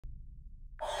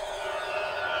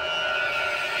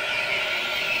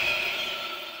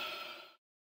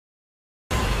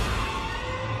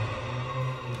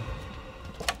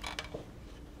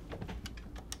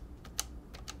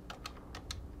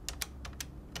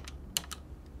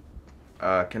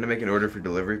Can I make an order for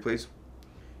delivery, please?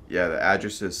 Yeah, the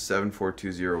address is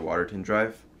 7420 Waterton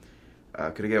Drive.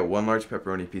 Could I get 1 large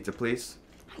pepperoni pizza, please?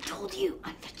 I told you,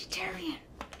 I'm vegetarian.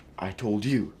 I told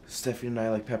you. Stephanie and I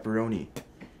like pepperoni.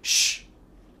 Shh!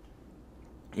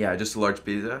 Yeah, just a large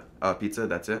pizza. Pizza,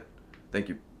 that's it. Thank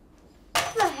you.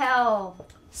 What the hell?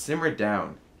 Simmer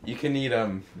down. You can eat,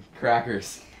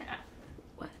 crackers.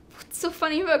 What's so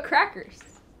funny about crackers?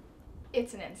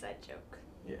 It's an inside joke.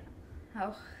 Yeah.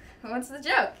 Oh, what's the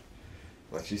joke?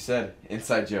 Like she said,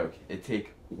 inside joke. It'd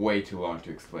take way too long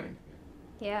to explain.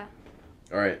 Yeah.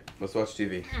 Alright, let's watch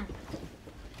TV.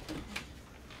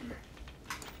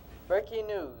 Breaking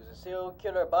news. Serial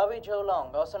killer Bobby Joe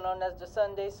Long, also known as the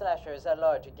Sunday Slasher, is at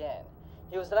large again.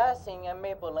 He was last seen in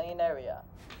Maple Lane area.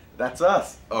 That's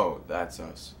us. Oh, that's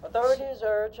us. Authorities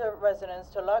urge residents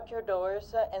to lock your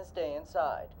doors and stay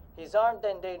inside. He's armed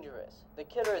and dangerous. The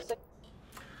killer is...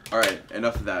 Alright,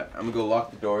 enough of that. I'm gonna go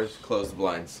lock the doors, close the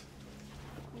blinds.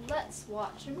 Let's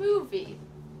watch a movie.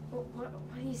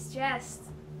 What do you suggest?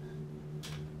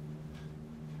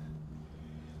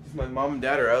 If my mom and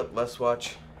dad are out, let's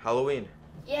watch Halloween.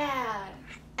 Yeah.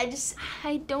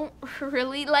 I don't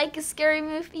really like scary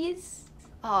movies.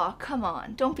 Aw, come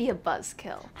on. Don't be a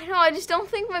buzzkill. I know, I just don't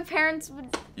think my parents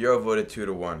would... You're voted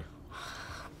 2-1.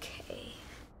 Okay.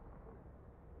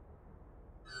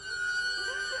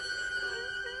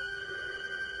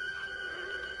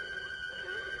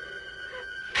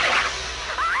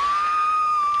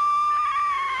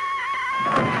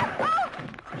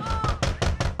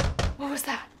 What was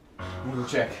that? I'm gonna go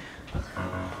check.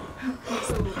 It's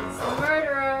the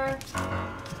murderer.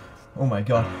 Oh my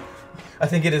god. I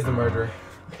think it is the murderer.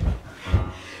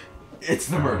 It's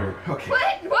the murder. Okay.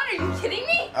 What? What? Are you kidding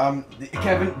me?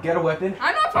 Kevin, get a weapon.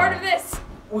 I'm not part of this.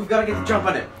 We've got to get the jump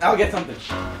on it. I'll get something.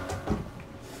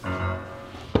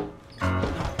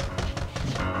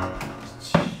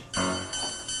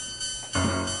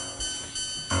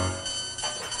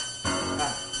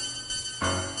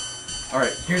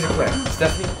 Alright, here's a plan.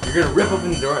 Stephanie, you're gonna rip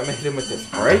open the door and hit him with this,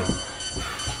 alright?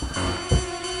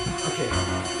 Okay.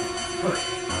 Okay.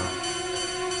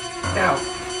 Now.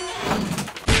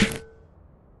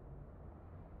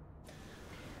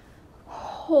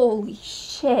 Holy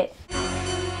shit.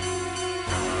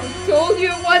 I told you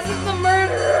it wasn't the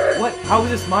murderer. What? How is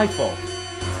this my fault?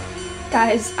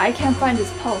 Guys, I can't find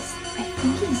his pulse. I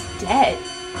think he's dead.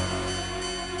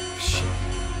 Shit.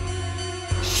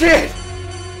 Shit!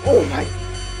 Oh my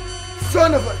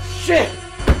son of a shit!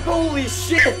 Holy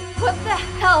shit! What the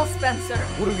hell, Spencer?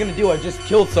 What are we gonna do? I just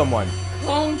killed someone.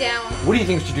 Calm down. What do you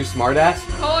think we should do, smartass?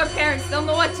 Call our parents. They'll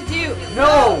know what to do.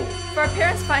 No! If our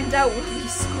parents find out, we'll be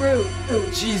screwed. Oh,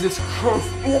 Jesus Christ!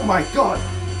 Oh my god!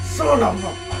 Son of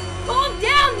a... Calm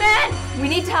down, man! We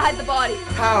need to hide the body.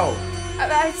 How?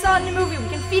 I saw it in the movie. We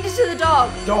can feed it to the dog.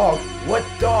 Dog? What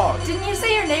dog? Didn't you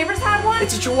say your neighbors had one?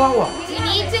 It's a chihuahua. We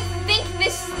need to think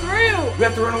this through. We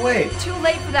have to run away. Too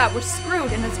late for that. We're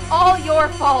screwed, and it's all your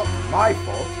fault. My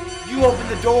fault? You opened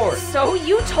the door. So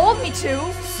you told me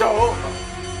to. So?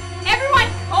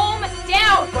 Everyone, calm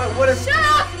down. But what if... Shut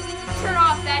up! Turn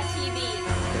off that TV.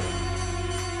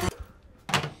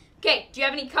 Okay, do you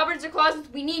have any cupboards or closets?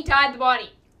 We need to hide the body.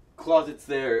 Closet's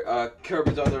there.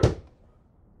 Cupboard's on the...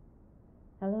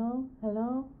 Hello?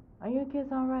 Hello? Are your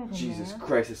kids alright in Jesus there?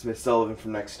 Christ, it's Miss Sullivan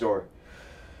from next door.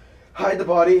 Hide the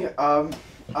body.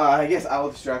 I guess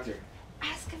I'll distract her.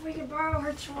 Ask if we can borrow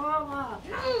her chihuahua.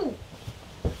 No!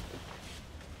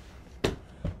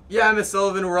 Yeah, Miss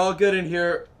Sullivan, we're all good in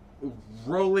here.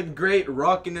 Rolling great,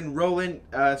 rocking and rolling,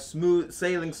 smooth,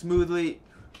 sailing smoothly.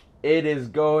 It is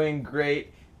going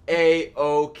great.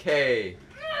 A-OK.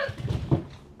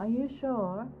 Are you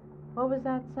sure? What was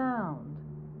that sound?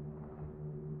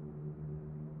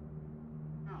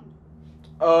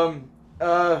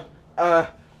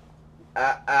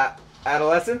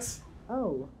 Adolescence?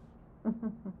 Oh.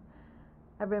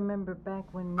 I remember back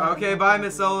when... Okay, bye,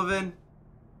 Miss Sullivan.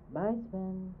 Bye,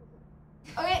 Sven.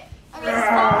 Okay, stop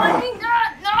letting go.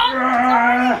 No!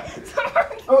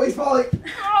 Sorry. Oh, he's falling.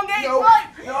 Okay, No, fine.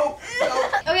 no, no.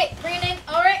 Okay, bring it in.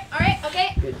 Alright,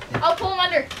 okay. I'll pull him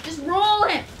under. Just roll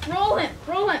him.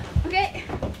 Okay?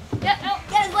 Yeah, no,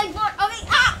 get his legs forward. Okay,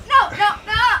 no,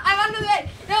 I'm under the bed.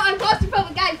 No, I'm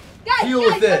claustrophobic, guys. Deal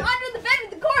with it. I'm under the bed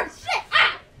with the cords. Shit,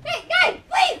 Hey, guys,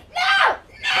 please, no!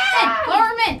 Lower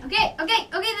him in. Okay,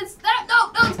 that's,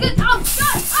 no, it's good. Oh,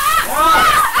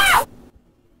 God.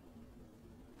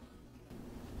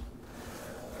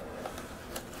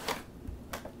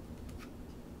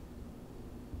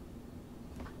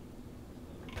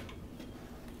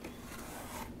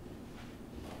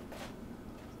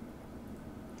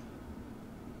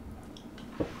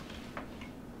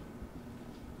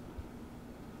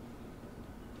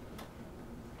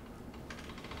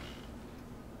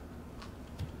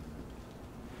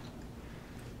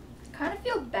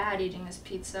 bad eating this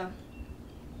pizza.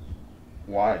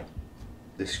 Why?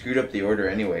 They screwed up the order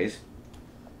anyways.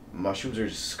 Mushrooms are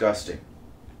disgusting.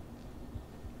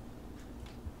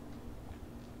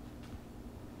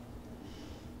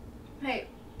 Hey,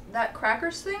 that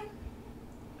crackers thing?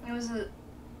 It was a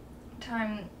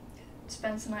time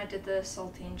Spence and I did the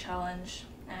saltine challenge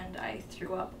and I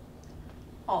threw up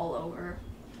all over.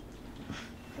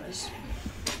 It was...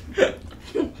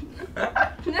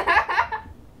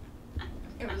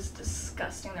 It was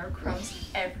disgusting. There were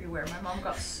crumbs everywhere. My mom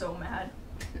got so mad.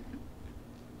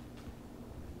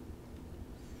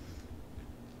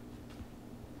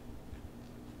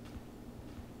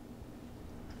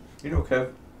 You know,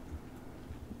 Kev,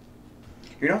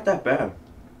 you're not that bad.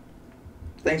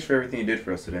 Thanks for everything you did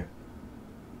for us today.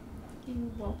 You're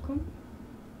welcome.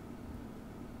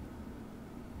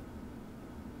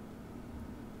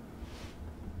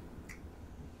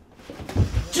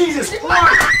 Jesus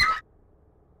Christ!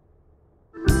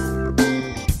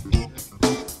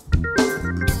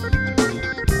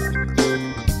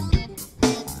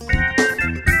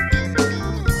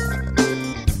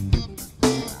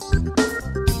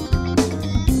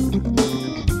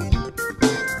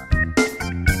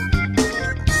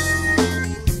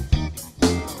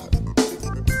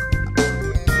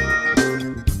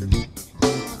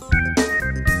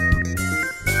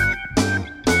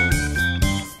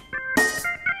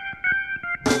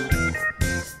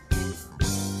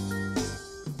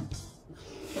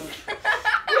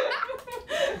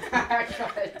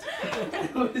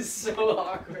 It was so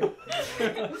awkward.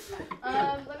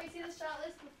 Let